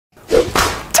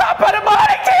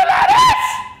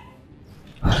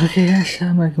Oke,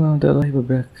 assalamualaikum warahmatullahi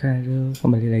wabarakatuh.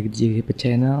 Kembali lagi di DiCoba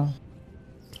channel.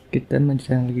 Kita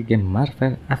melanjutkan lagi game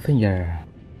Marvel Avengers.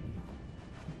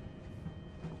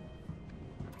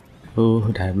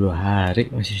 Udah 2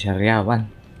 hari masih sariawan.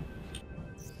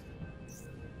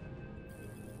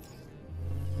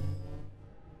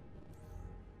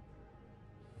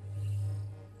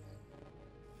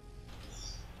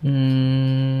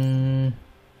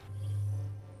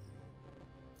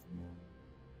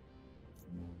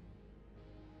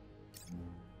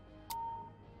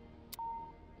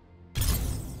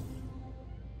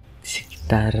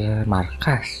 Sekitar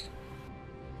markas.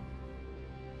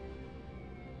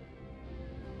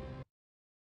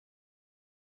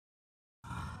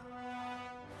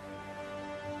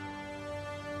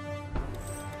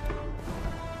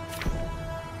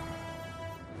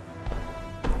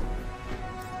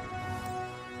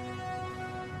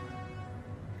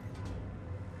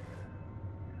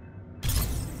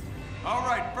 All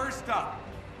right, first up.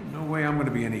 No way I'm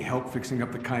gonna be any help fixing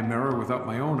up the Chimera without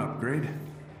my own upgrade.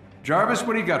 Jarvis,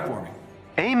 what do you got for me?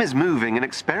 AIM is moving an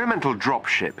experimental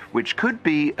dropship, which could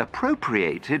be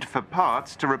appropriated for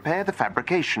parts to repair the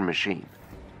fabrication machine.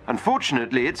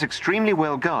 Unfortunately, it's extremely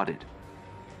well guarded.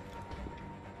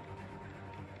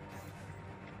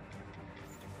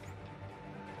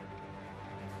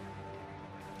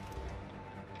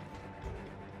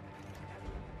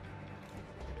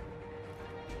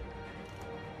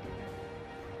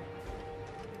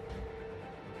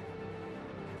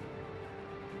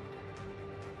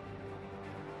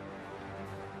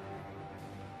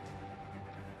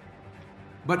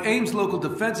 But AIM's local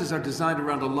defenses are designed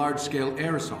around a large-scale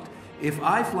air assault. If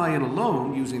I fly in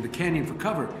alone, using the canyon for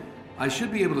cover, I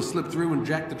should be able to slip through and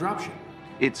jack the dropship.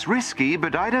 It's risky,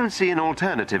 but I don't see an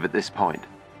alternative at this point.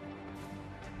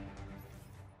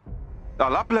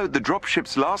 I'll upload the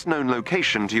dropship's last known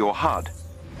location to your HUD.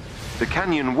 The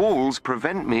canyon walls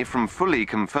prevent me from fully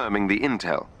confirming the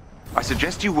intel. I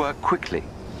suggest you work quickly.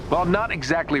 Well, I'm not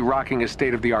exactly rocking a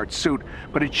state-of-the-art suit,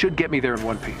 but it should get me there in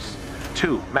one piece.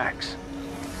 2, max.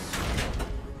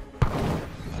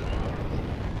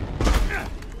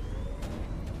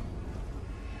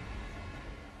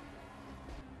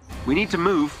 We need to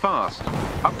move fast.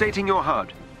 Updating your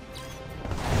HUD.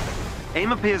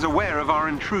 AIM appears aware of our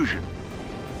intrusion.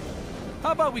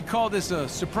 How about we call this a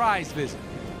surprise visit?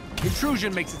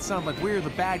 Intrusion makes it sound like we're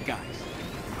the bad guys.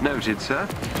 Noted, sir.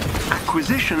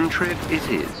 Acquisition trip it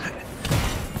is.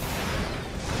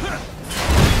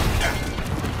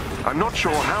 I'm not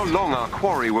sure how long our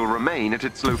quarry will remain at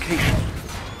its location.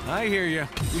 I hear you.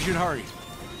 We should hurry.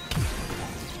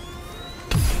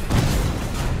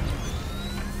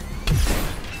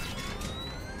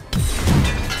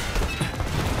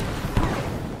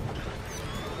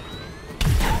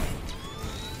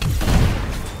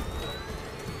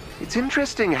 It's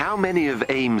interesting how many of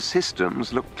AIM's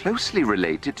systems look closely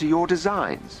related to your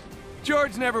designs.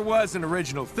 George never was an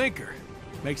original thinker.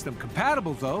 Makes them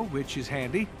compatible, though, which is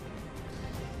handy.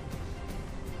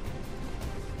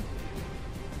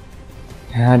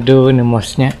 Aduh, ini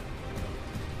mouse-nya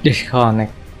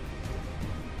disconnect.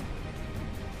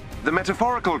 The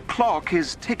metaphorical clock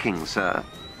is ticking, sir.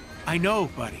 I know,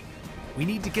 buddy. We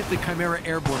need to get the Chimera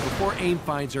airborne before AIM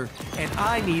finds her, and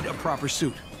I need a proper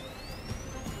suit.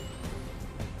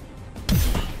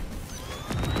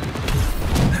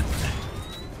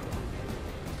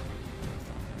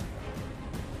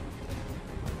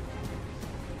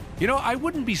 You know, I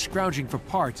wouldn't be scrounging for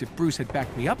parts if Bruce had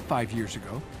backed me up 5 years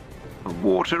ago.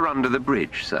 Water under the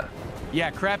bridge, sir. Yeah,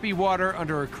 crappy water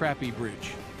under a crappy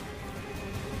bridge.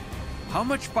 How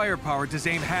much firepower does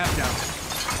AIM have down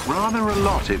there? Rather a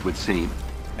lot, it would seem.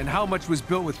 And how much was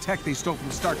built with tech they stole from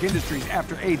Stark Industries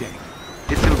after A-Day?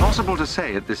 It's impossible to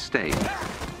say at this stage.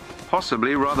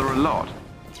 Possibly rather a lot.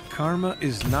 Karma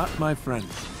is not my friend.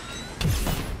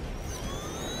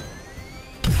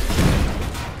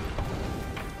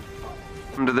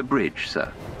 Under the bridge,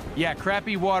 sir. Yeah,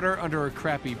 crappy water under a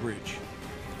crappy bridge.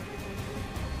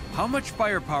 How much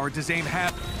firepower does AIM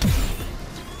have?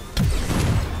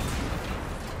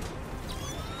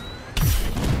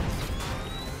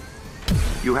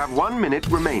 You have 1 minute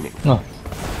remaining. Oh,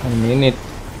 1 minute.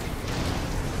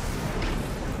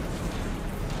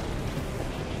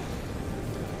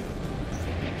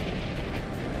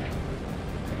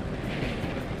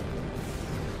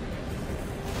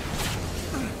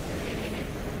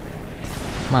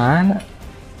 Mana?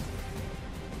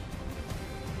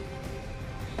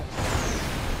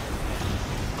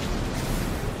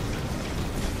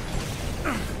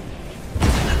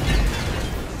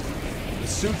 The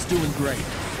suit's doing great.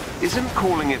 Isn't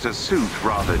calling it a suit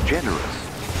rather generous?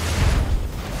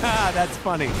 Ah, that's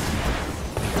funny.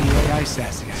 The AI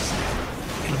sassy, I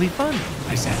said. It'll be fun,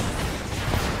 I said.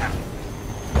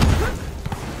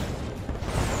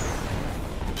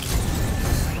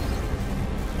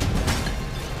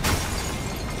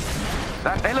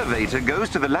 That elevator goes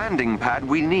to the landing pad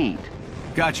we need.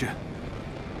 Gotcha.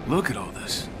 Look at all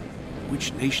this.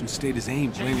 Which nation-state is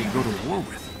AIM planning to go to war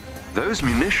with? Those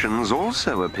munitions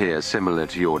also appear similar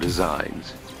to your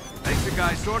designs. Makes the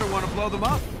guy sort of want to blow them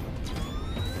up.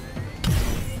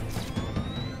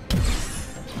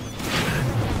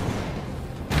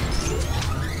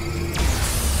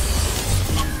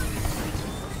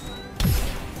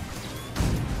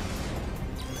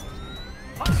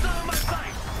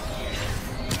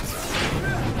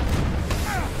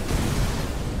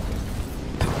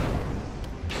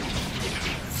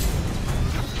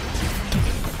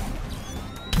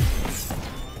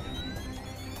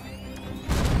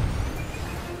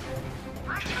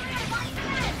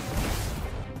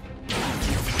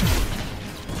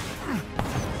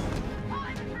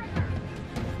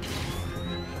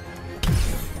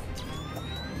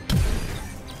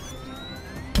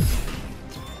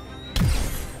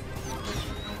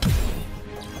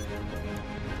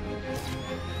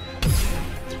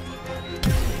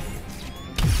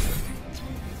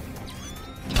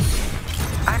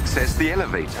 Access the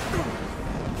elevator.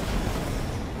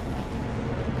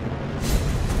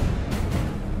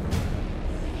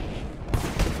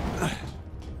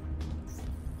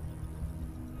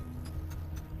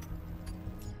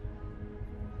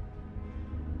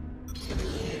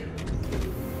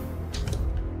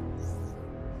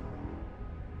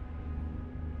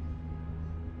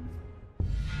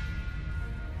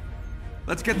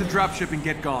 Let's get the dropship and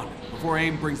get gone, before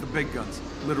AIM brings the big guns,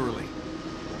 literally.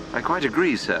 I quite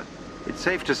agree, sir. It's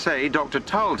safe to say Dr.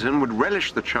 Tarleton would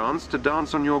relish the chance to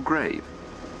dance on your grave.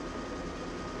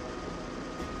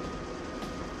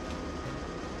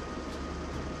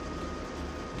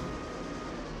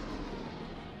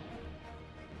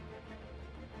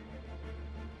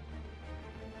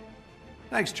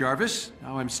 Thanks, Jarvis.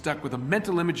 Now I'm stuck with a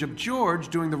mental image of George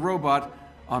doing the robot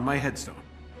on my headstone.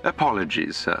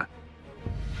 Apologies, sir.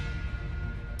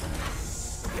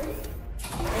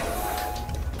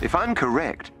 If I'm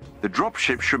correct, the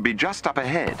dropship should be just up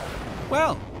ahead.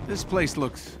 Well, this place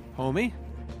looks homey.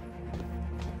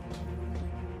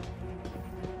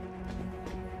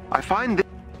 I find this...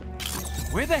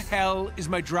 Where the hell is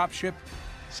my dropship?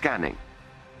 Scanning.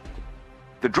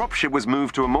 The dropship was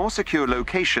moved to a more secure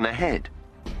location ahead.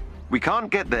 We can't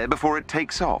get there before it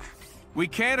takes off. We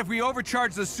can if we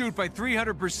overcharge the suit by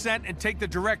 300% and take the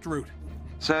direct route.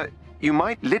 Sir, you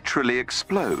might literally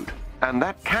explode, and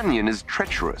that canyon is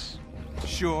treacherous.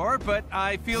 Sure, but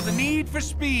I feel the need for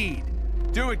speed.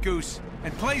 Do it, Goose,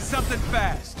 and play something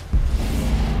fast.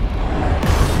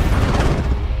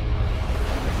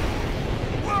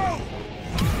 Whoa!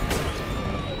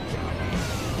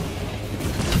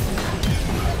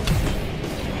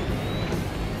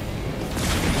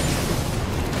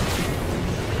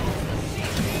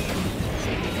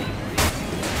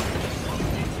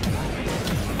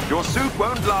 Your suit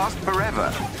won't last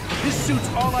forever. This suit's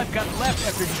all I've got left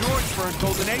after George burned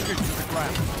Golden Acres to the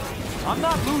ground. I'm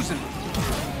not losing.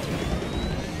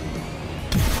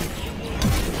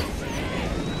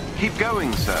 Keep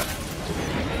going, sir.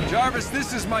 Jarvis,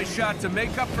 this is my shot to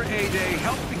make up for A-Day,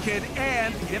 help the kid,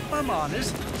 and, if I'm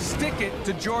honest, stick it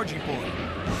to Georgie boy.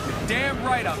 You're damn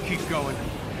right I'll keep going.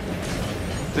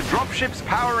 The dropship's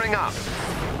powering up.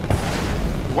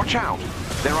 Watch out.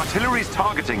 Their artillery's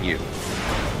targeting you.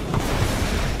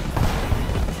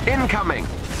 Incoming!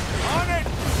 On it!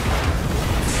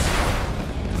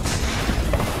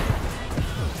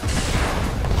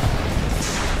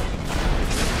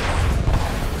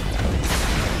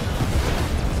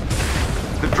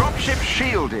 The dropship's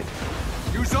shielded.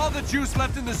 Use all the juice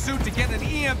left in the suit to get an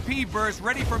EMP burst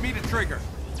ready for me to trigger.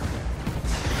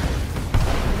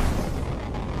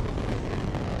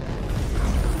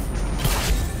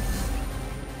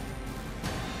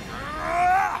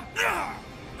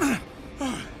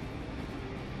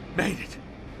 Made it.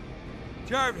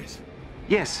 Jarvis.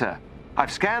 Yes, sir.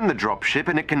 I've scanned the dropship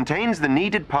and it contains the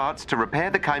needed parts to repair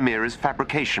the Chimera's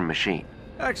fabrication machine.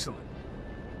 Excellent.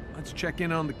 Let's check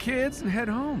in on the kids and head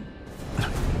home.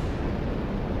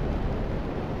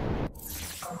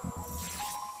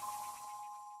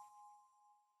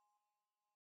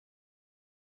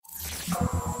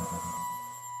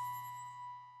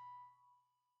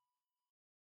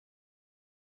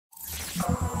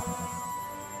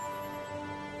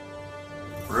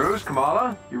 Bruce,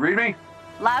 Kamala, you read me?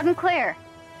 Loud and clear.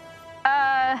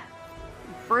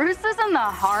 Bruce is in the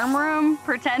harm room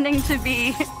pretending to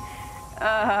be,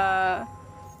 I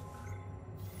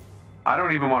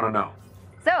don't even want to know.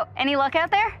 So, any luck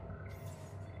out there?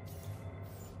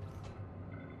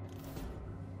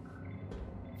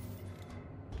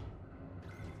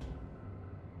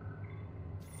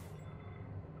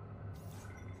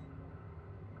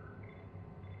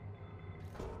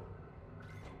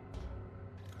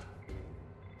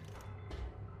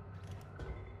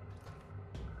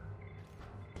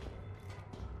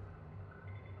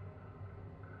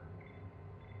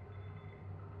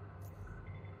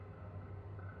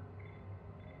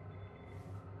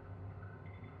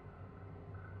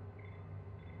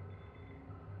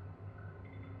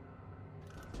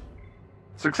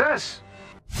 Success!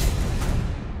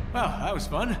 Well, that was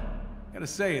fun. Gotta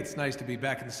say, it's nice to be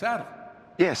back in the saddle.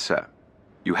 Yes, sir.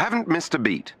 You haven't missed a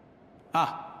beat.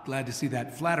 Ah, glad to see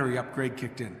that flattery upgrade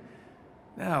kicked in.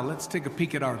 Now, let's take a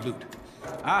peek at our loot.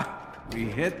 Ah, we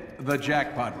hit the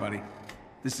jackpot, buddy.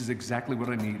 This is exactly what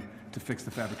I need to fix the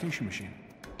fabrication machine.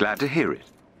 Glad to hear it.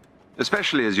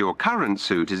 Especially as your current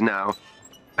suit is now,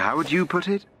 how would you put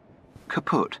it?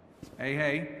 Kaput.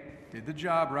 Hey, did the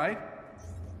job, right?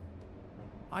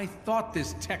 I thought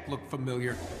this tech looked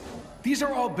familiar. These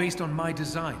are all based on my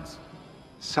designs.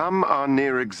 Some are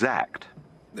near exact.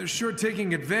 They're sure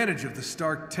taking advantage of the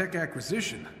Stark tech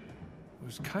acquisition. I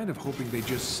was kind of hoping they'd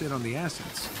just sit on the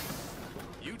assets.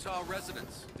 Utah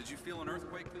residents, did you feel an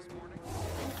earthquake this morning?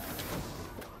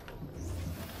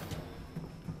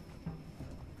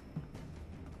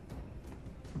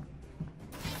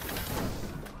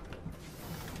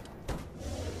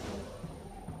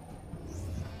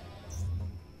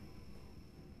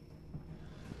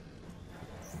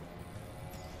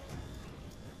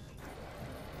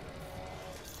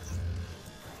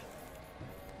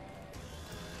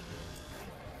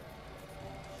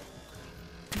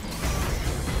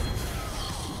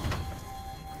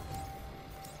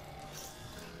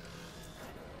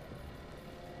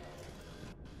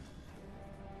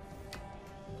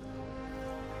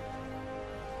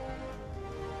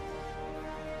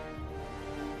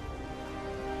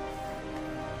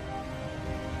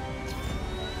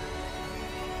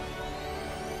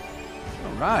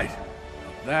 Right.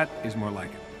 That is more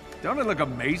like it. Don't I look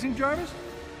amazing, Jarvis?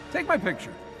 Take my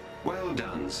picture. Well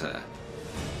done, sir.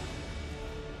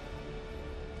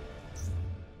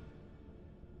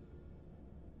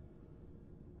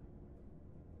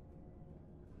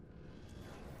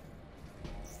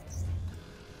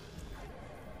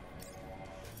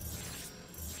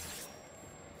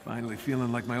 Finally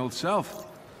feeling like my old self.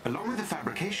 Along with the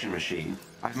fabrication machine,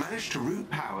 I've managed to route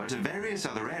power to various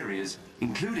other areas,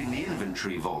 including the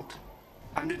inventory vault.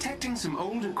 I'm detecting some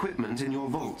old equipment in your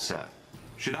vault, sir.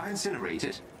 Should I incinerate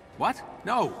it? What?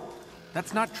 No.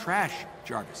 That's not trash,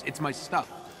 Jarvis. It's my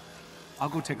stuff. I'll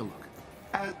go take a look.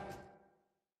 As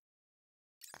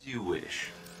you wish.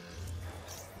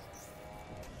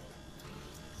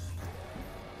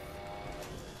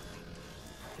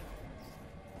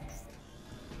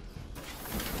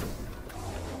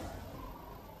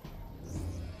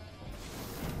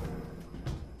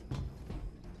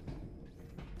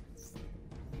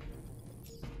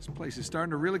 This place is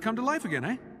starting to really come to life again,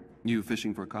 eh? You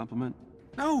fishing for a compliment?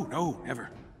 No,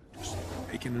 never. Just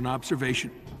making an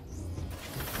observation.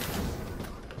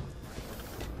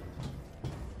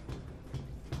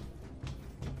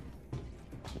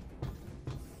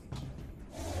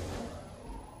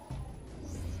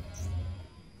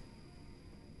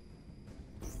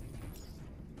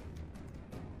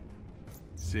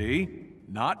 See?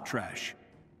 Not trash.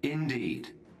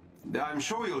 Indeed. I'm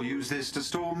sure you'll use this to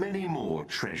store many more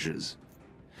treasures.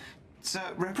 Sir,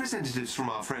 representatives from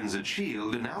our friends at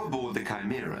S.H.I.E.L.D. are now aboard the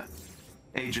Chimera.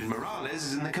 Agent Morales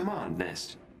is in the command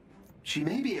nest. She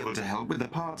may be able to help with the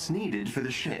parts needed for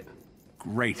the ship.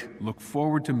 Great. Look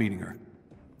forward to meeting her.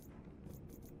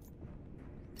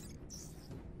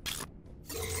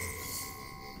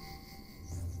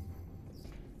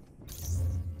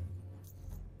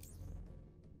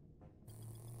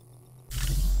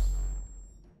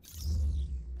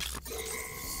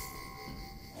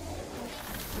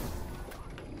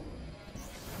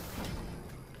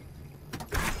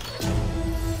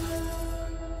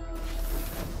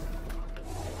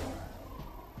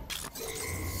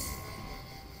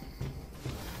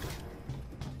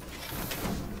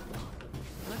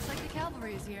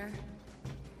 Is here.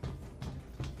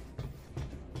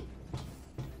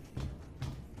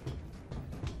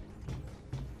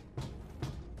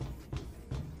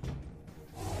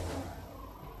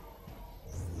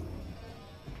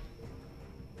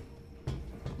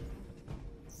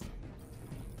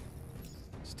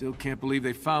 Still can't believe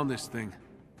they found this thing.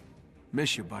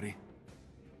 Miss you, buddy.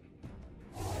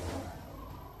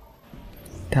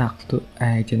 Talk to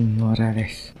Agent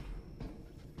Morales.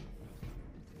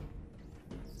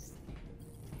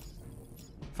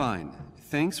 Fine.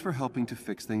 Thanks for helping to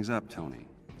fix things up, Tony.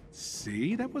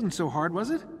 See? That wasn't so hard, was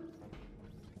it?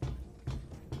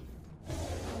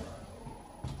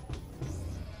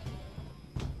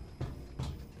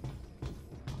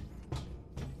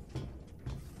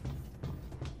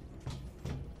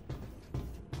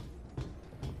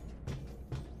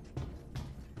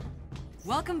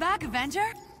 Welcome back, Avenger.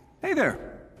 Hey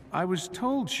there. I was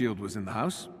told S.H.I.E.L.D. was in the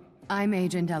house. I'm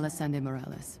Agent Alessandra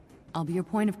Morales. I'll be your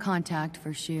point of contact for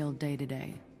S.H.I.E.L.D. day to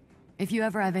day. If you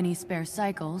ever have any spare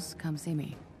cycles, come see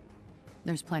me.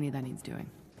 There's plenty that needs doing.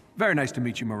 Very nice to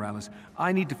meet you, Morales.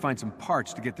 I need to find some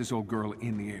parts to get this old girl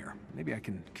in the air. Maybe I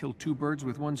can kill two birds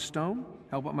with one stone?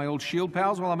 Help out my old S.H.I.E.L.D.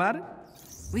 pals while I'm at it?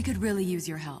 We could really use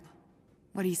your help.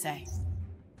 What do you say?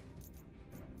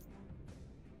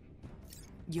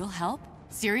 You'll help?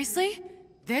 Seriously?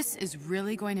 This is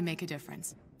really going to make a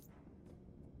difference.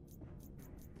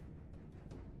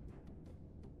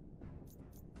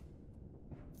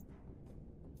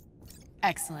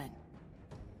 Excellent.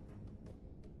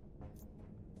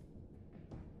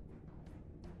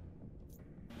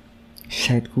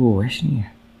 Side quest nih ya.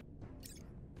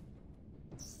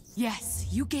 Yes,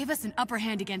 you gave us an upper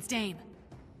hand against AIM.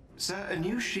 Sir, a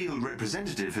new S.H.I.E.L.D.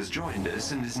 representative has joined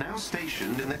us and is now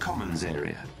stationed in the Commons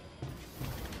area.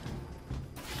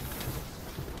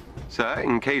 Sir,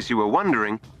 in case you were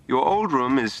wondering, your old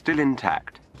room is still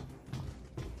intact.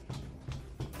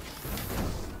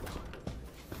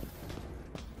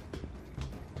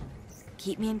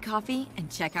 Keep me in coffee and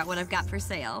check out what I've got for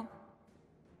sale.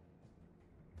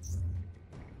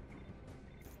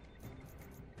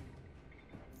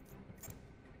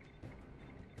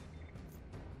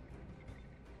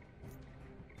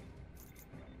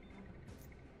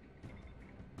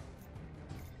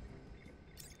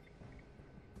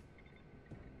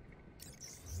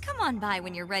 Come on by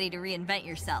when you're ready to reinvent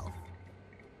yourself.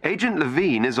 Agent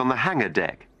Levine is on the hangar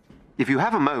deck. If you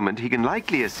have a moment, he can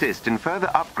likely assist in further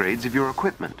upgrades of your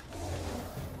equipment.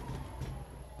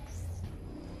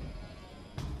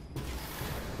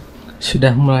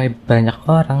 Sudah mulai banyak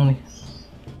orang nih.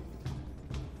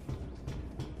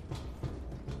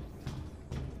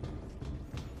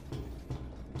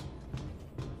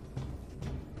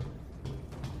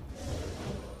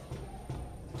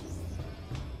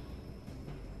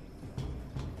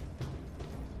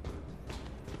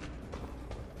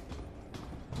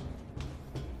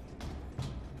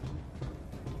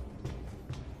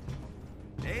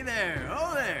 Hey there,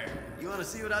 oh there! You want to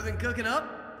see what I've been cooking up?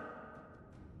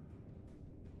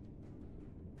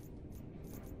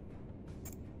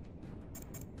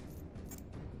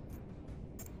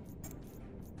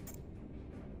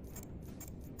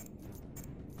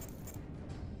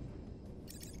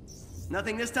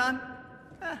 Nothing this time?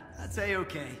 I'd say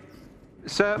okay.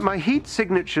 Sir, my heat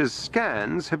signatures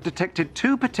scans have detected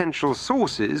two potential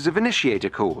sources of initiator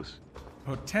cores.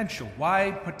 Potential.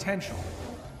 Why potential?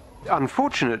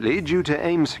 Unfortunately, due to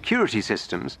AIM security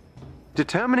systems,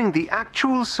 determining the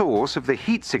actual source of the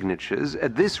heat signatures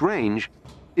at this range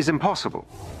is impossible.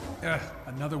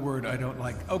 Another word I don't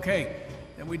like. Okay,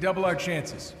 then we double our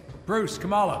chances. Bruce,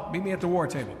 Kamala, meet me at the war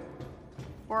table.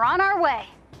 We're on our way.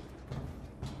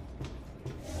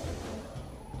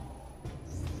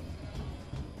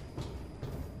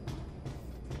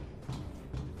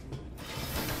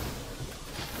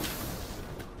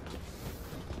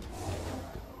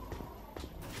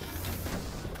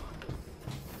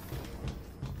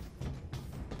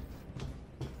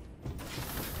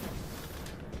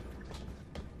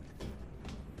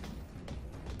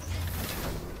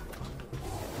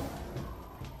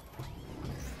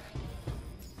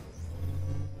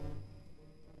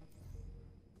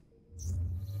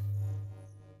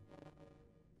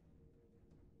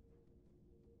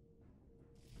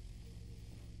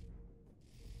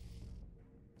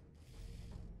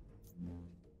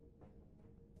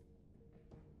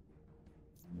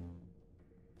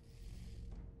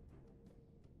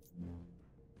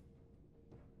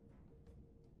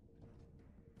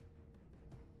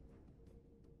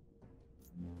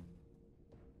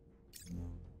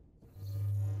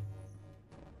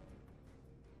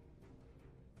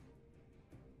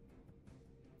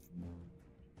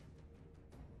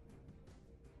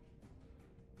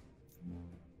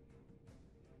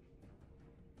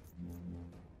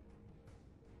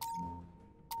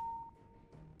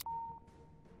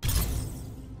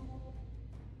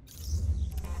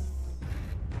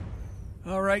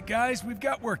 All right, guys, we've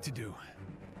got work to do.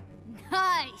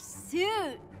 Nice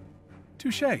suit.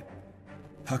 Touché.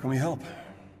 How can we help?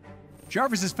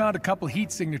 Jarvis has found a couple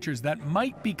heat signatures that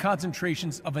might be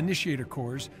concentrations of initiator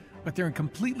cores, but they're in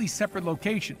completely separate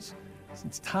locations.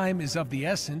 Since time is of the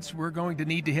essence, we're going to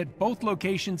need to hit both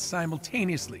locations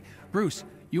simultaneously. Bruce,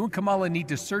 you and Kamala need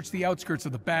to search the outskirts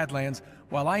of the Badlands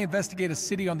while I investigate a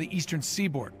city on the eastern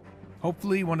seaboard.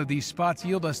 Hopefully one of these spots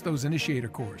yield us those initiator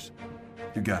cores.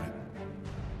 You got it.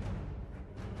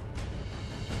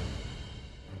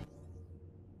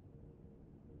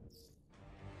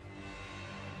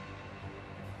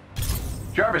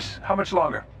 Jarvis, how much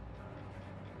longer?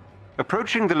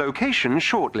 Approaching the location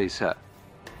shortly, sir.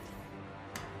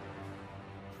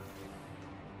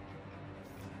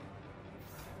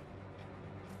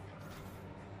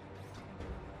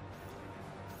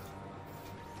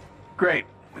 Great.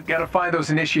 We've got to find those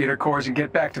initiator cores and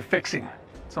get back to fixing.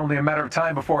 It's only a matter of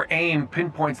time before AIM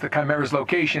pinpoints the Chimera's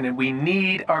location, and we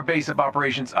need our base of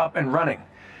operations up and running.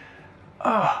 Oh,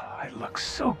 I look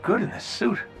so good in this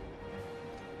suit.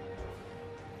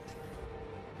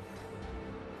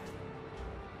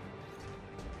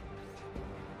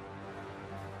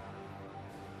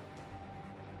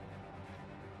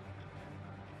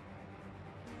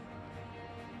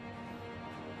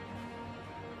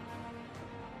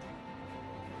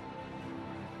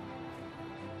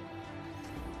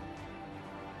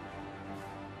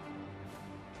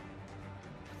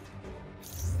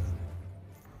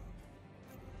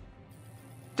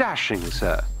 Dashing,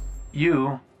 sir.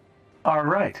 You are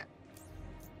right.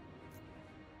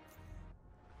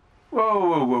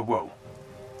 Whoa.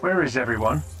 Where is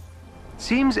everyone?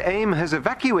 Seems AIM has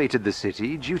evacuated the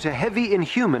city due to heavy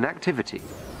Inhuman activity.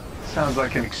 Sounds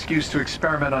like an excuse to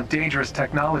experiment on dangerous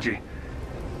technology.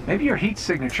 Maybe your heat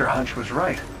signature hunch was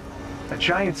right. A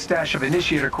giant stash of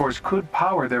initiator cores could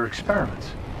power their experiments.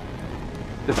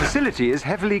 The facility is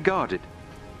heavily guarded.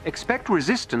 Expect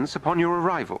resistance upon your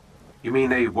arrival. You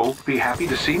mean they won't be happy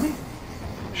to see me?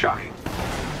 Shocking.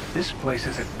 This place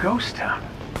is a ghost town.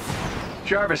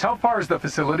 Jarvis, how far is the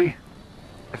facility?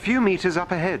 A few meters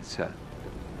up ahead, sir.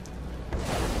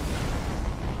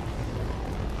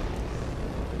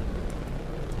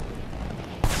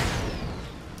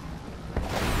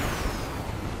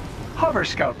 Hover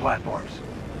scout platforms.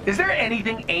 Is there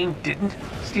anything AIM didn't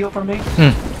steal from me?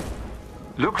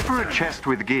 Look for a chest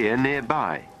with gear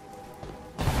nearby.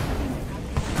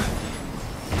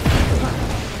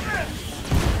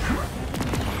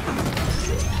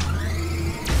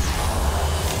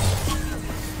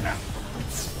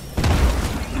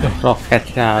 Roket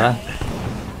jalan.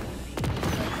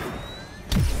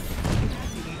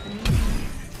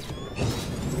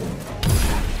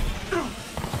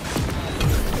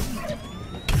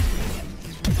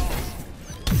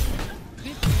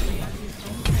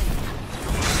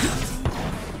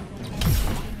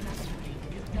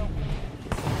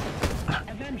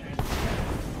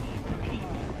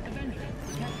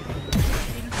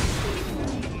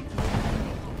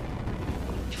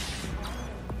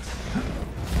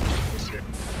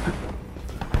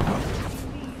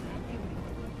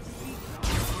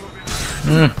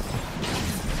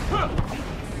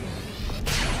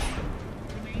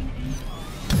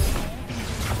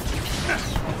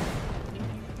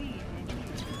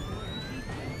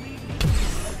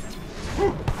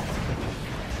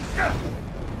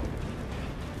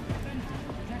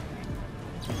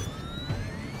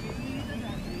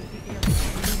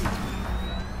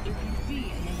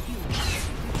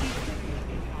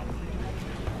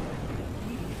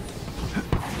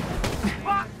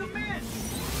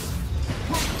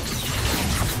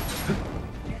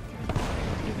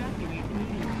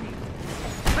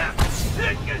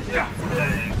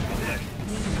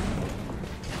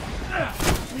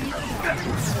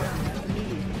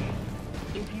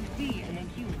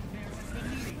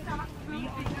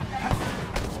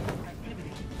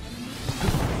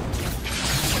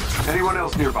 Anyone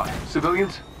else nearby?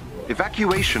 Civilians?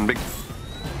 Evacuation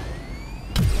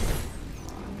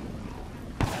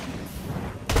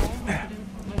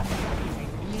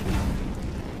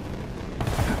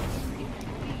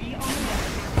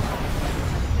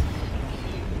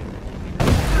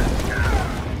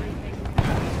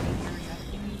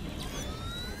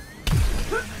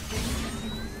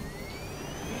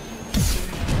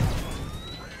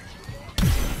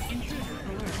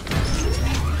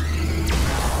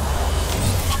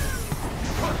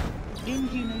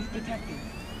Inhumans detected.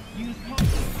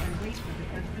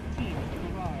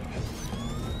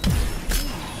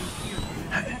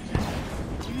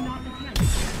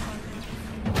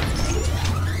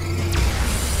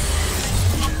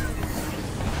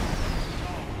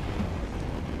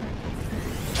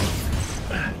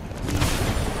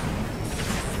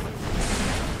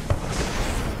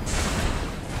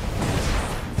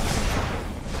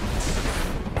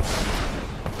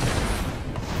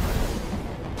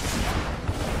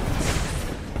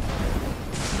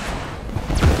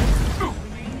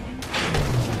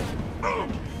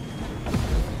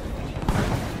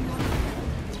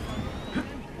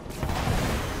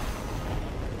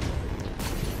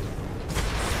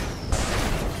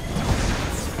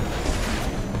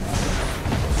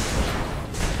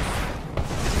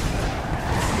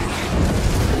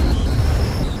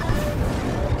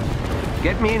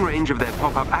 Get me in range of their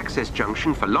pop-up access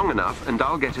junction for long enough, and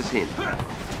I'll get us in.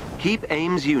 Keep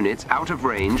AIM's units out of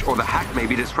range, or the hack may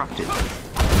be disrupted.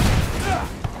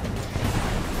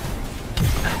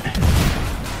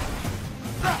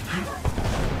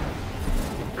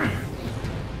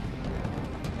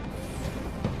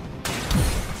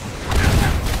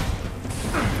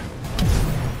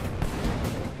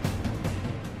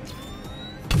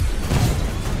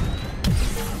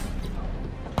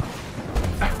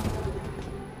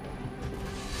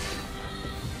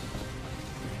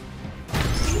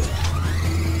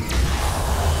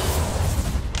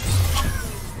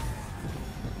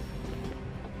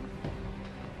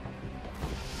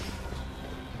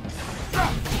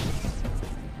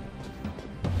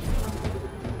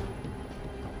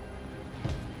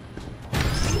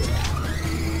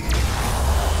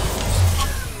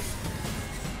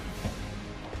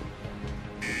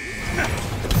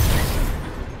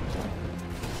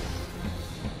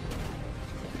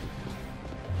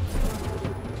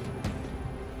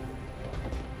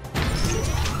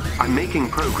 I'm making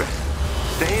progress.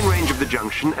 Stay in range of the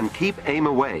junction and keep AIM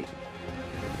away.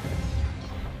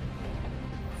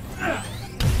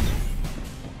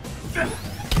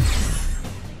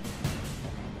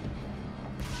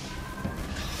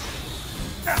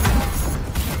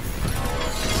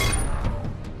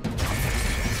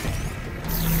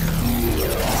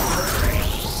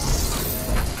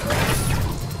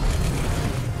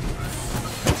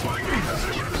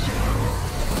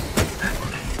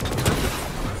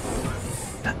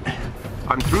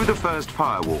 I'm through the first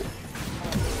firewall.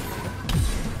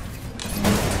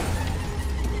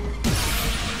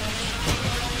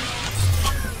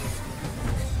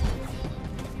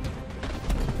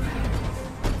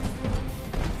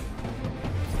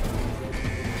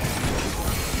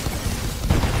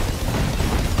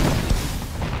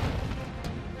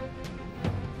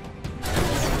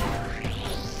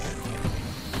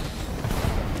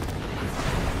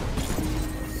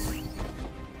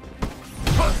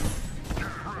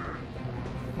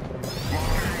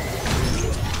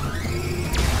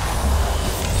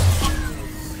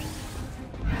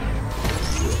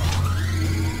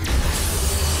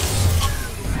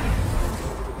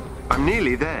 I'm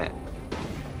nearly there.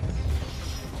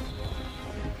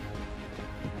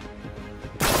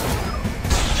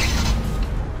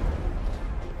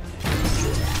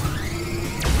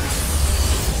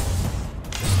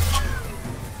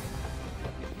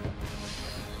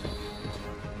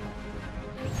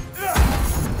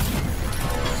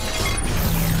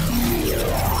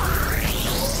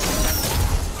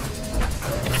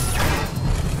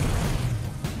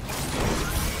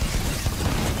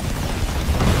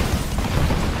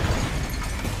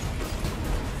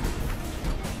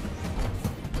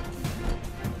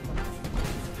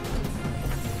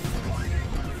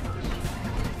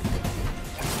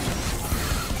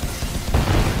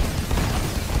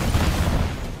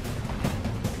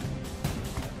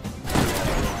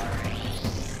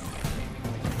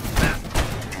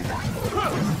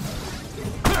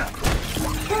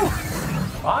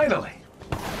 Finally!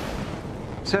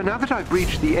 So now that I've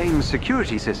breached the AIM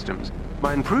security systems,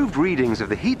 my improved readings of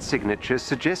the heat signatures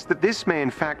suggest that this may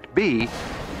in fact be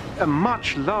a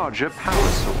much larger power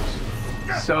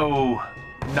source. So,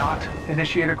 not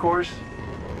initiator cores?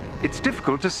 It's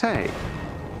difficult to say,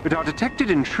 but our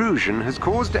detected intrusion has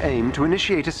caused AIM to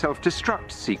initiate a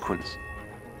self-destruct sequence.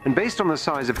 And based on the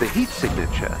size of the heat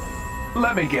signature...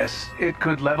 Let me guess, it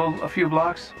could level a few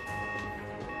blocks?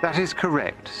 That is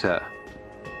correct, sir.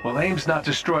 Well, AIM's not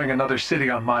destroying another city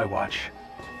on my watch.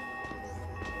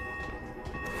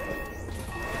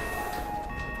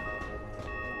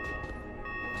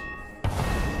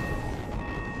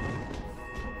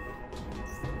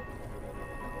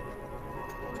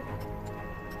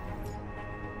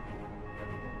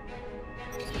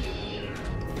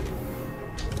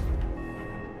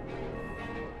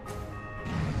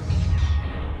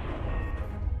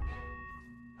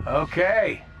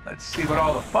 Okay, let's see what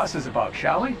all the fuss is about,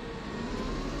 shall we?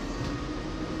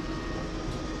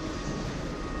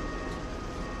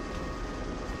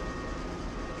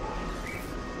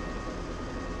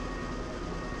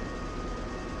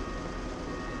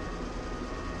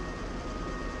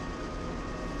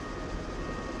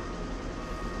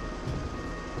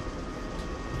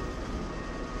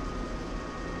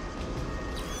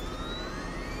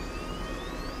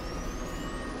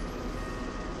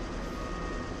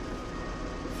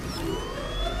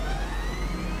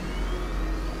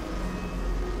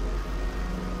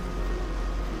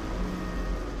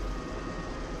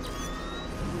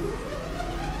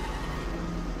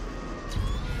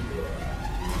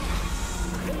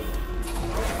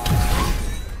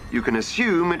 You can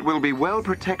assume it will be well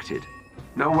protected.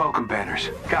 No welcome banners.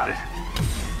 Got it.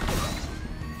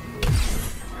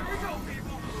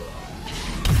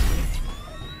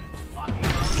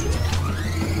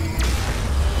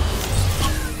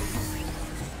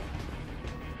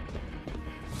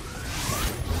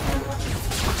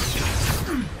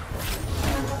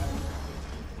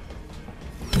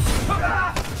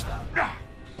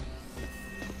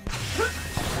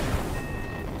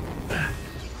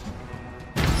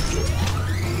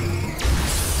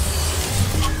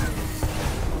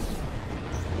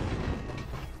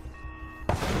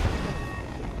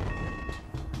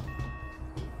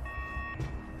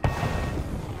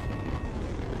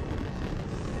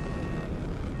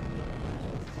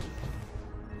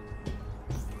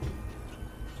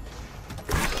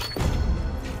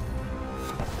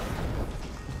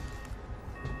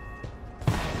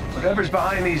 Whatever's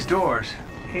behind these doors,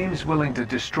 AIM's willing to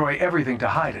destroy everything to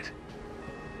hide it.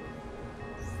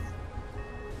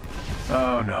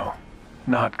 Oh no.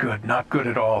 Not good, not good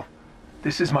at all.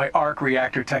 This is my arc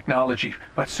reactor technology,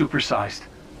 but supersized.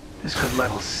 This could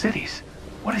level cities.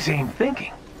 What is AIM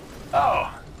thinking?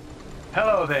 Oh.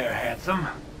 Hello there, handsome.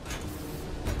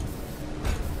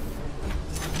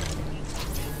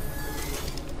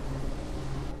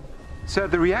 Sir,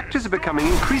 the reactors are becoming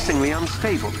increasingly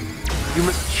unstable. You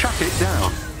must shut it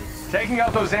down. Taking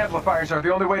out those amplifiers are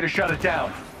the only way to shut it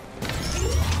down.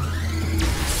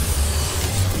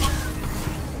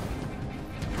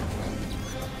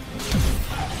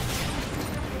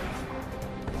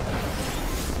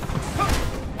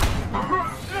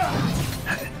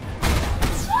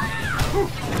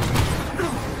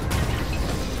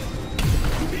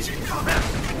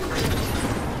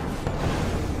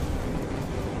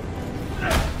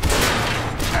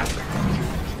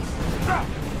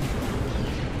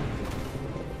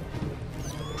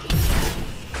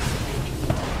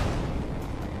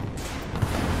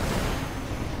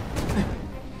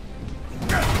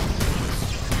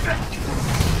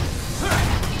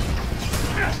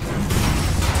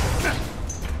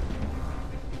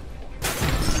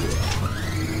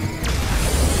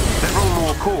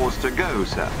 To go,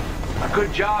 sir. A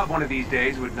good job one of these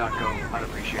days would not go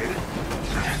unappreciated.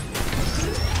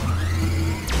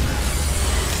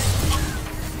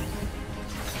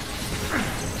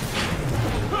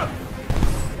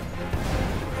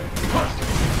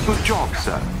 Good job,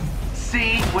 sir.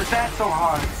 See? Was that so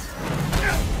hard?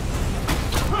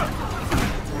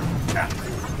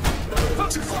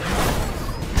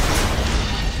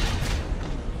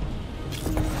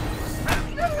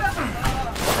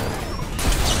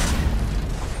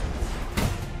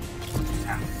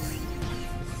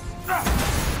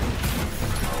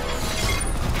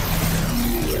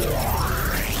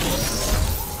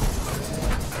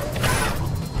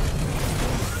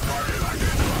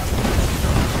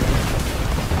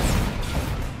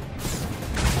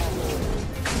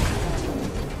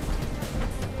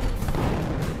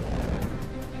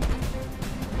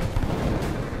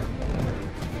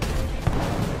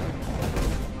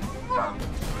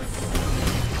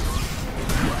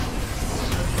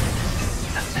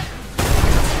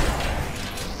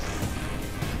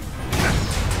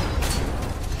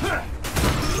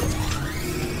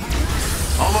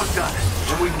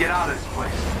 Get out of this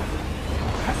place.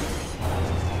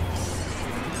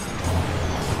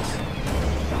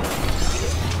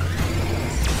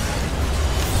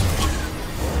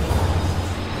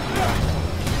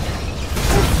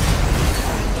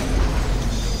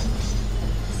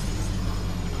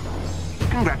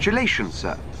 Congratulations,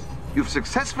 sir. You've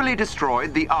successfully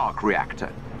destroyed the arc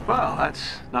reactor. Well,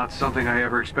 that's not something I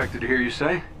ever expected to hear you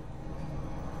say.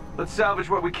 Let's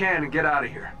salvage what we can and get out of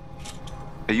here.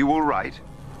 Are you all right?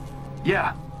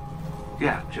 Yeah,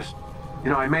 just,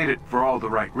 I made it for all the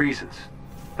right reasons.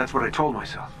 That's what I told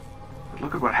myself. But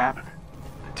look at what happened.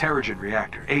 The Terrigen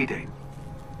reactor, A-Date.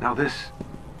 Now this.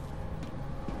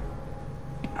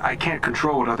 I can't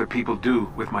control what other people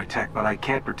do with my tech, but I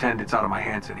can't pretend it's out of my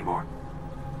hands anymore.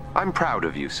 I'm proud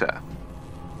of you, sir.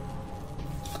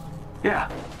 Yeah.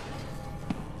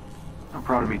 I'm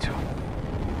proud of me too.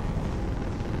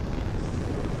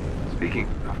 Speaking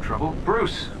of trouble,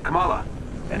 Bruce, Kamala,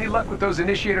 any luck with those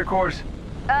initiator cores?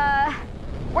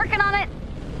 Working on it.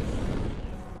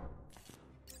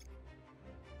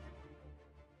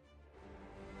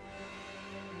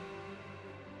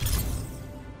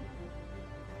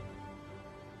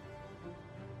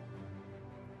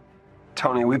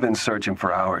 Tony, we've been searching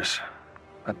for hours,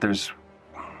 but there's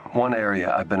one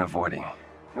area I've been avoiding.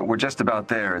 We're just about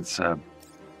there. It's a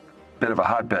bit of a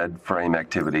hotbed for AIM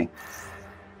activity.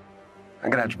 I'm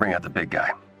gonna have to bring out the big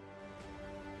guy.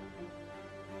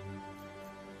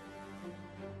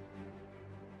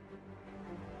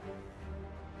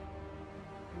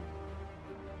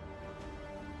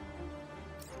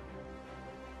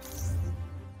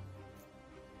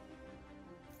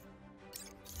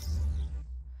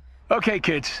 Okay,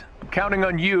 kids. I'm counting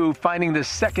on you finding this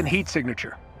second heat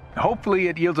signature. Hopefully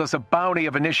it yields us a bounty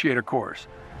of initiator cores.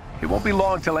 It won't be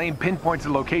long till AIM pinpoints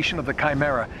the location of the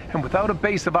Chimera, and without a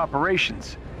base of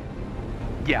operations...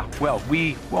 yeah, well,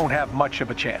 we won't have much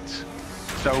of a chance.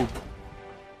 So,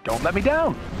 don't let me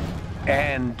down.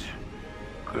 And...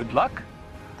 good luck.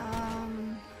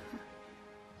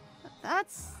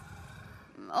 That's...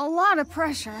 a lot of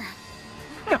pressure.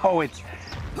 No, it's...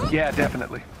 yeah,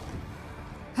 definitely.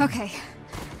 Okay.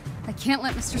 I can't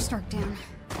let Mr. Stark down.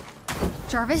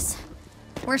 Jarvis,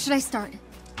 where should I start?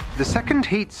 The second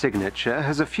heat signature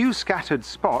has a few scattered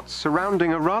spots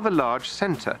surrounding a rather large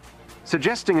center,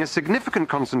 suggesting a significant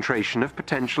concentration of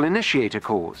potential initiator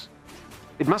cores.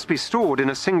 It must be stored in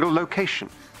a single location.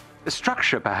 A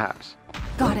structure, perhaps.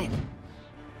 Got it.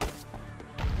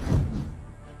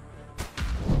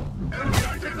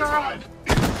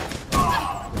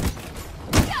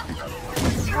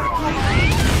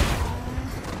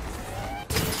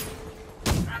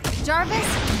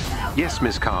 Jarvis? Yes,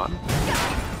 Miss Khan.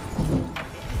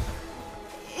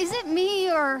 Is it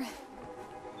me, or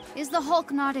is the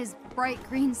Hulk not his bright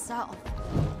green self?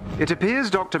 It appears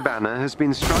Dr. Banner has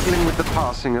been struggling with the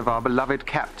passing of our beloved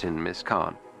captain, Miss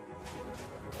Khan.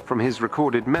 From his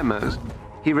recorded memos,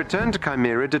 he returned to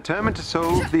Chimera determined to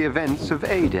solve the events of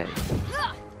A-Day,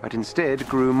 but instead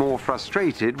grew more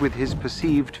frustrated with his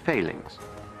perceived failings.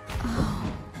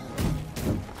 Oh,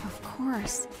 of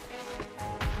course.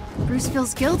 Bruce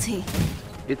feels guilty.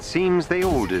 It seems they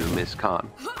all do, Miss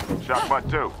Khan. Shock butt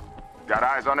too. Got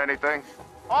eyes on anything?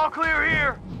 All clear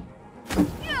here!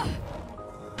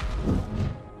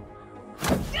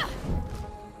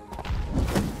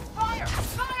 Fire! Fire!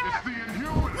 It's the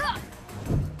Inhuman!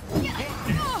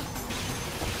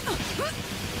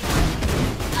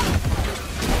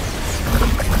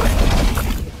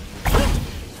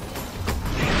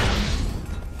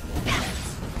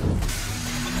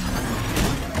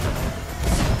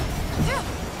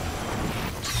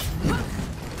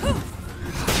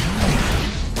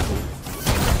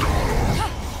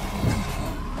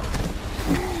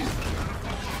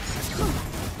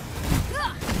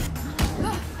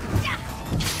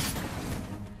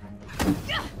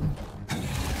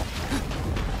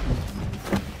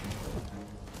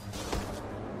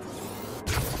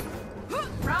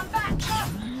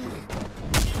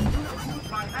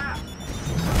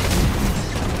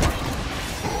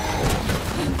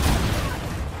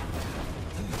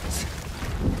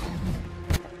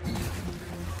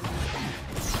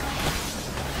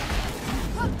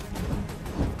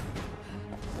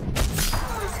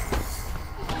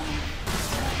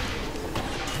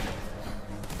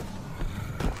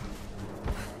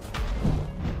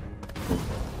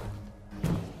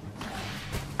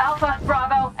 Alpha,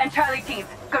 Bravo, and Charlie teams,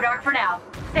 go dark for now.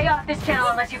 Stay off this channel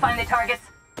unless you find the targets.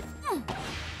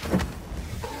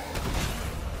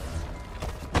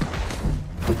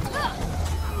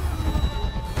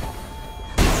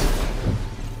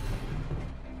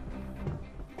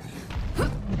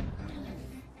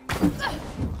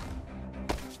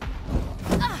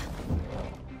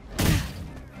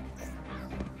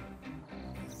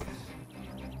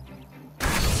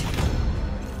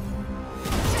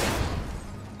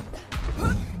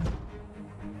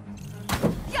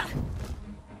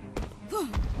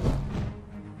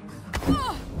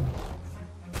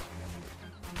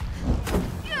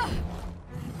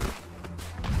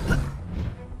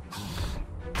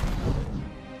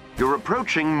 You're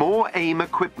approaching more AIM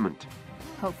equipment.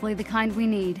 Hopefully the kind we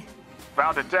need.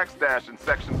 Found a tech stash in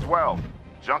Section 12.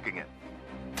 Junking it.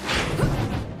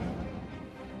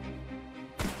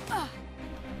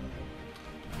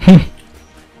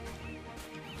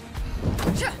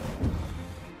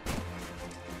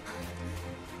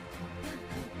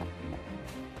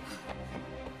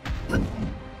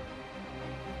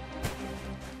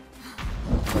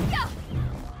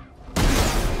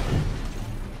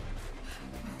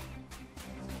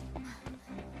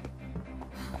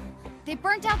 They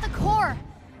burnt out the core.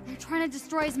 They're trying to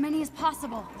destroy as many as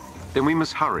possible. Then we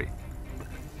must hurry.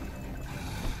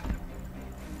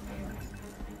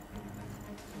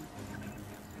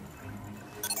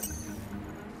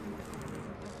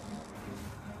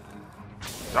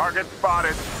 Target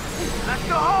spotted. That's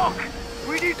the Hulk!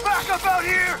 We need backup out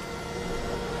here!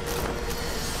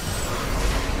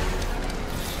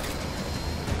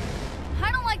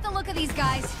 I don't like the look of these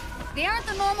guys. They aren't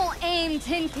the normal AIM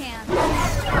tin cans.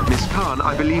 Miss Khan,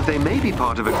 I believe they may be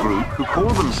part of a group who call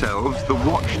themselves the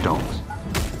Watchdogs.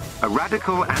 A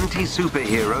radical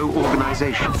anti-superhero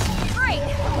organization. Great!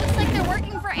 Looks like they're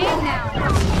working for AIM now.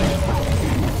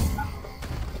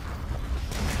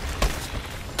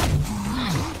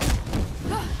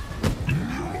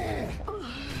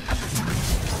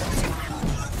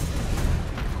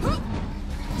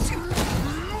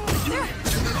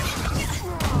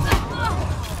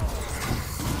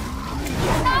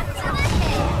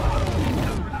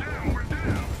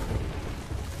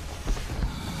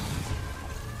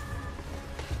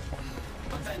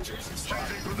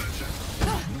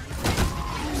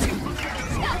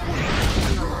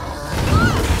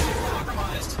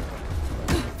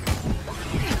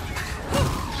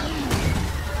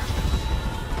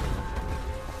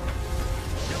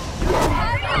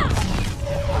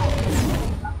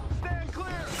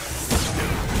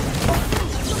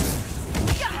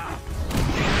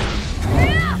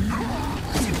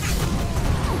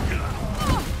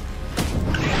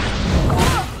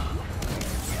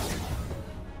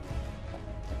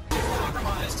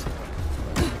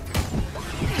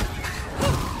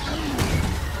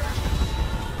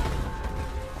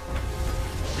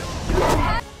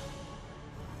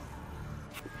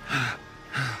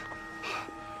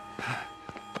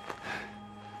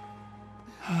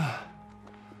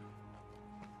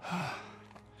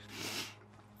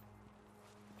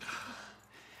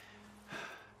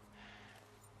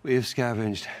 We have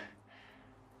scavenged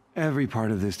every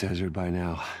part of this desert by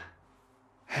now.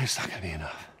 It's not gonna be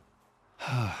enough.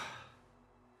 Am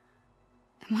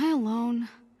I alone?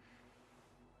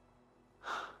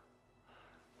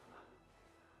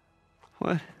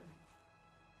 What?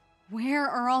 Where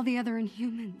are all the other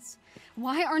Inhumans?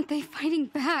 Why aren't they fighting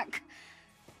back?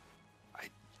 I've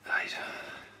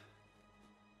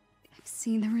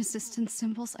seen the resistance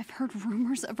symbols. I've heard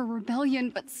rumors of a rebellion,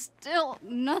 but still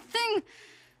nothing.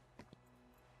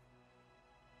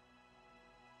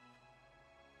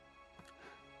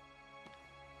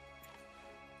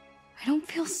 I don't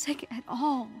feel sick at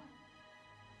all.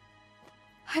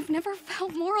 I've never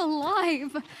felt more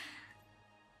alive.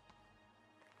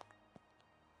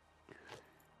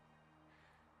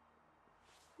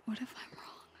 What if I'm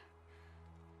wrong?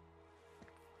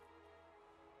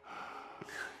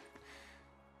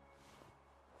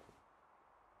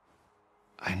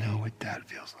 I know what Dad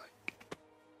feels like.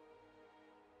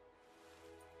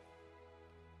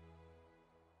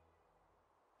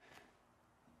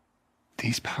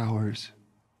 These powers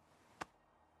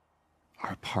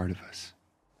are a part of us.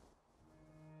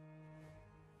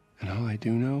 And all I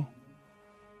do know,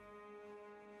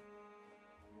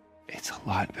 it's a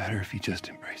lot better if you just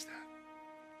embrace that.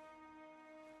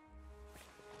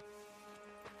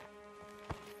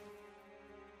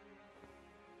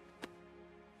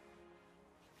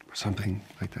 Or something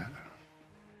like that.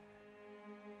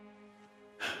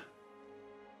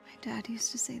 My dad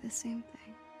used to say the same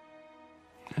thing.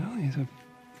 Well, he's a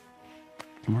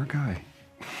smart guy.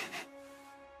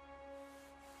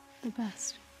 The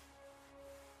best.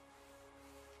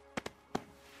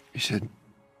 You should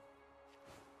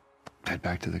head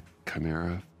back to the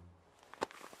Chimera.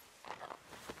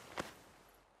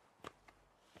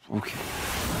 Okay.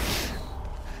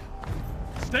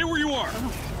 Stay where you are!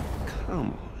 Come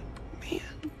on,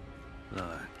 man.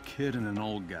 A kid and an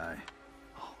old guy.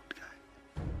 All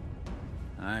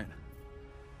right.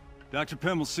 Dr.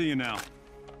 Pym will see you now.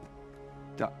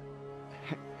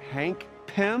 Hank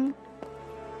Pym?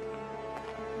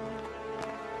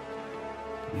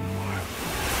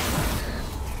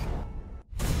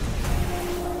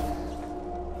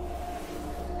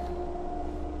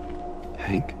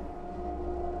 Hank?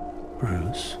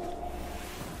 Bruce?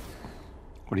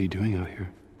 What are you doing out here?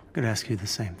 I could ask you the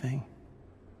same thing.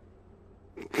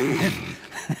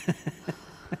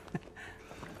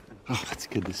 Oh, it's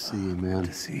good to see you, man. Good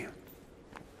to see you.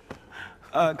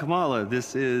 Kamala,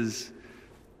 this is...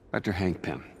 Dr. Hank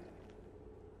Pym.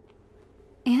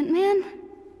 Ant-Man?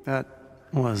 That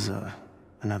was,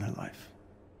 another life.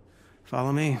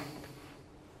 Follow me.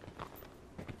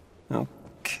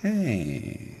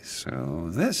 Okay, so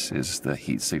this is the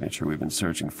heat signature we've been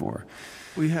searching for.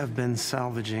 We have been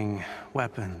salvaging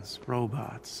weapons,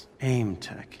 robots, aim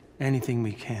tech, anything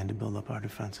we can to build up our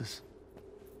defenses.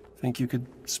 Think you could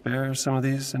spare some of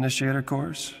these initiator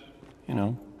cores? You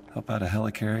know, help out a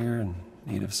helicarrier in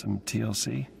need of some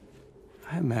TLC?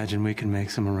 I imagine we can make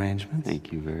some arrangements.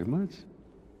 Thank you very much.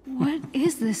 What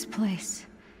is this place?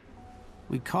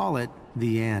 We call it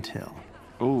the Anthill.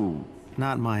 Oh.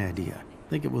 Not my idea. I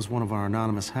think it was one of our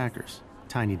anonymous hackers,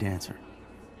 Tiny Dancer.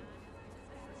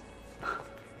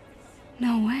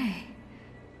 No way.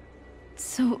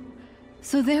 So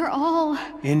they're all...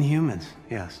 Inhumans,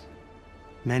 yes.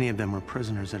 Many of them were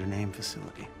prisoners at an AIM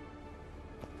facility.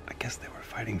 I guess they were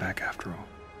fighting back after all.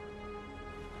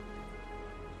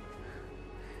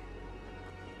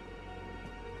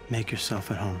 Make yourself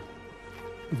at home.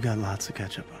 We've got lots to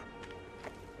catch up on.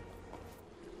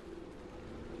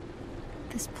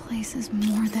 This place is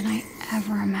more than I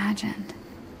ever imagined.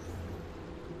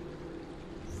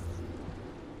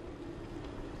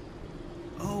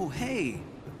 Oh, hey,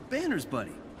 Banner's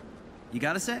buddy. You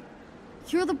got a sec?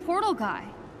 You're the portal guy.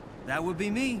 That would be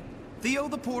me. Theo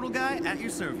the portal guy at your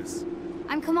service.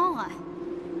 I'm Kamala.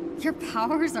 Your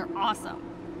powers are awesome.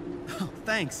 Oh,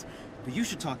 thanks. But you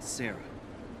should talk to Sarah.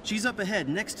 She's up ahead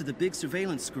next to the big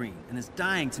surveillance screen and is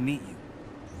dying to meet you.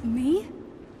 Me?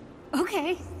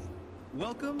 Okay.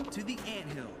 Welcome to the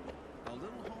Anthill, a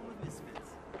little home of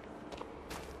misfits.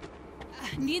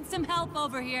 Need some help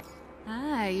over here.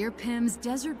 Hi, you're Pym's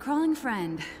desert-crawling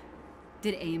friend.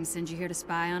 Did AIM send you here to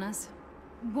spy on us?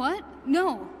 What?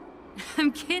 No.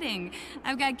 I'm kidding.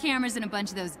 I've got cameras in a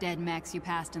bunch of those dead mechs you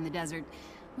passed in the desert.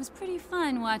 It was pretty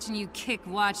fun watching you kick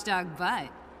watchdog butt.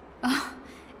 Oh,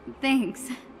 thanks.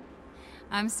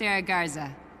 I'm Sarah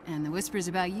Garza, and the whispers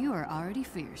about you are already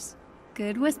fierce.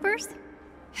 Good whispers?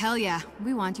 Hell yeah,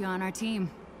 we want you on our team.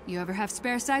 You ever have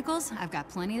spare cycles? I've got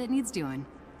plenty that needs doing.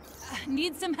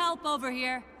 Need some help over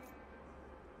here.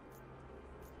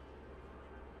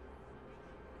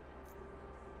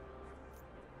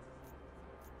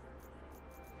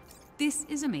 This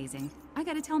is amazing. I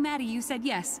gotta tell Maddie you said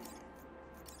yes.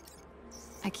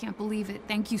 I can't believe it.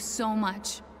 Thank you so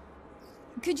much.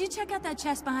 Could you check out that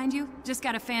chest behind you? Just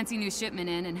got a fancy new shipment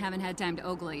in and haven't had time to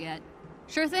ogle it yet.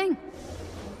 Sure thing.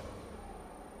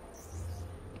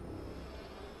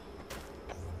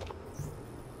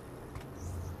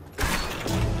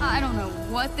 I don't know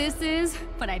what this is,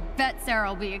 but I bet Sarah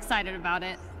will be excited about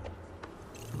it.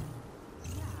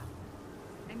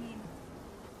 I mean,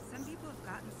 some people have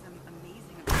gotten some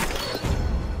amazing.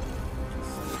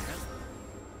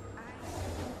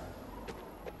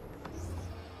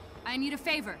 I need a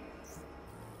favor.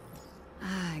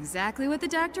 Exactly what the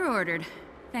doctor ordered.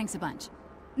 Thanks a bunch.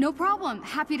 No problem.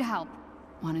 Happy to help.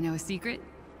 Want to know a secret?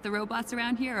 The robots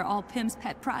around here are all Pim's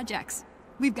pet projects.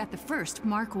 We've got the first,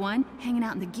 Mark I, hanging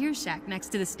out in the gear shack next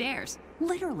to the stairs.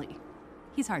 Literally.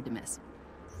 He's hard to miss.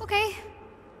 Okay.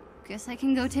 Guess I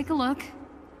can go take a look.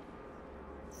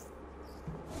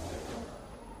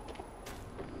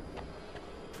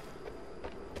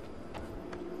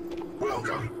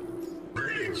 Welcome.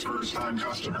 Greetings, first-time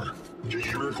customer. Do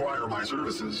you require my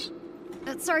services?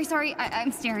 Sorry,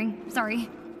 I'm staring. Sorry.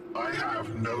 I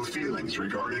have no feelings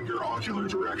regarding your ocular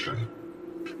direction.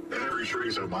 Every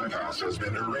trace of my past has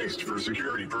been erased for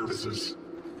security purposes.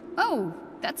 Oh,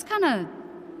 that's kinda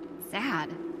sad.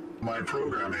 My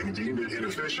programming deemed it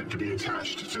inefficient to be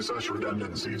attached to such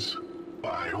redundancies.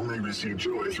 I only receive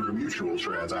joy through mutual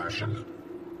transaction.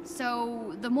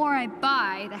 So, the more I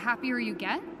buy, the happier you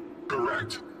get?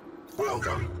 Correct.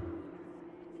 Welcome.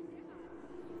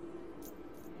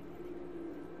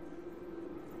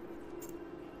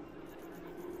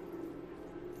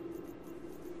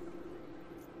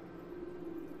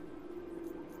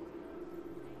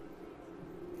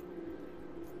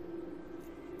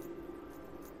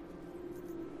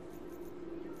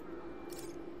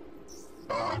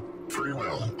 Free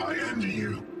will, I end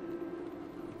you.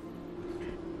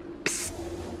 Psst.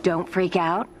 Don't freak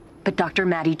out, but Dr.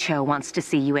 Maddie Cho wants to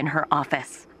see you in her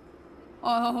office.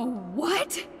 Oh,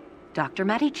 what? Dr.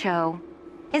 Maddie Cho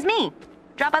is me.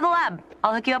 Drop by the lab.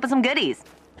 I'll hook you up with some goodies.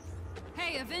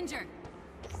 Hey, Avenger.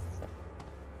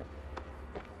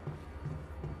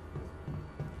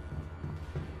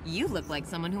 You look like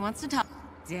someone who wants to talk.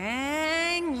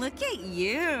 Dang, look at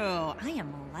you. I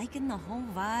am liking the whole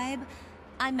vibe.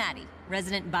 I'm Maddie,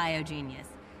 resident biogenius.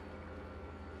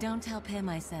 Don't tell Pim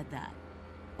I said that.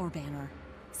 Or Banner.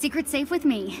 Secret safe with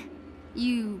me.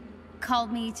 You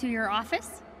called me to your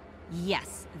office?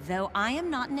 Yes, though I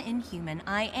am not an Inhuman,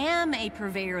 I am a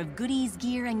purveyor of goodies,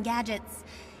 gear, and gadgets.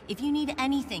 If you need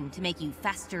anything to make you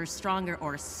faster, stronger,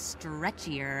 or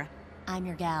stretchier, I'm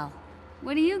your gal.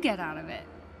 What do you get out of it?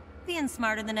 Being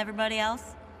smarter than everybody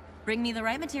else. Bring me the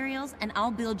right materials, and I'll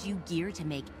build you gear to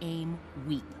make AIM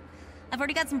weep. I've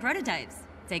already got some prototypes.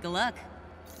 Take a look.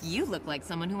 You look like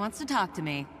someone who wants to talk to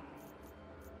me.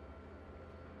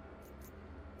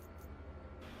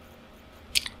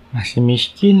 Masih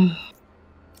miskin.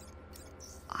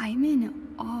 I'm in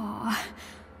awe.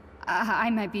 I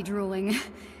might be drooling.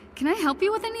 Can I help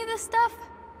you with any of this stuff?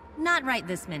 Not right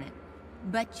this minute.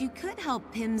 But you could help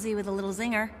Pimsy with a little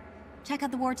zinger. Check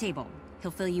out the war table.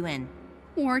 He'll fill you in.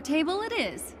 War table it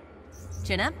is.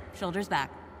 Chin up, shoulders back.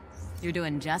 You're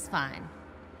doing just fine.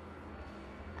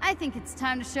 I think it's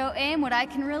time to show AIM what I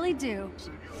can really do.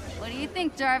 What do you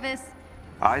think, Jarvis?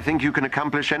 I think you can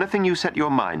accomplish anything you set your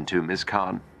mind to, Miss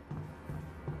Khan.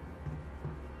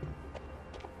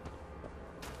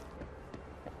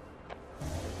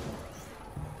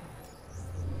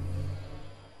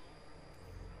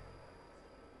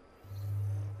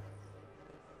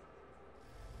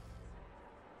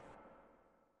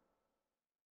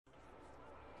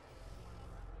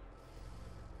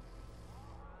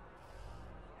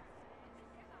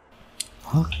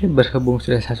 Oke, berhubung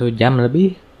sudah 1 jam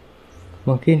lebih,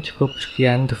 mungkin cukup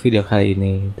sekian untuk video kali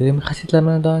ini. Terima kasih telah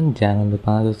menonton. Jangan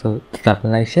lupa untuk tetap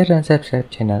like, share, dan subscribe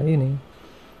channel ini.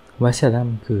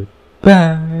 Wassalam,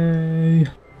 goodbye.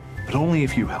 But only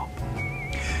if you help.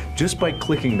 Just by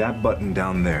clicking that button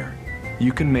down there,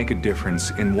 you can make a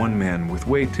difference in one man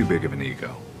with way too big of an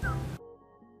ego.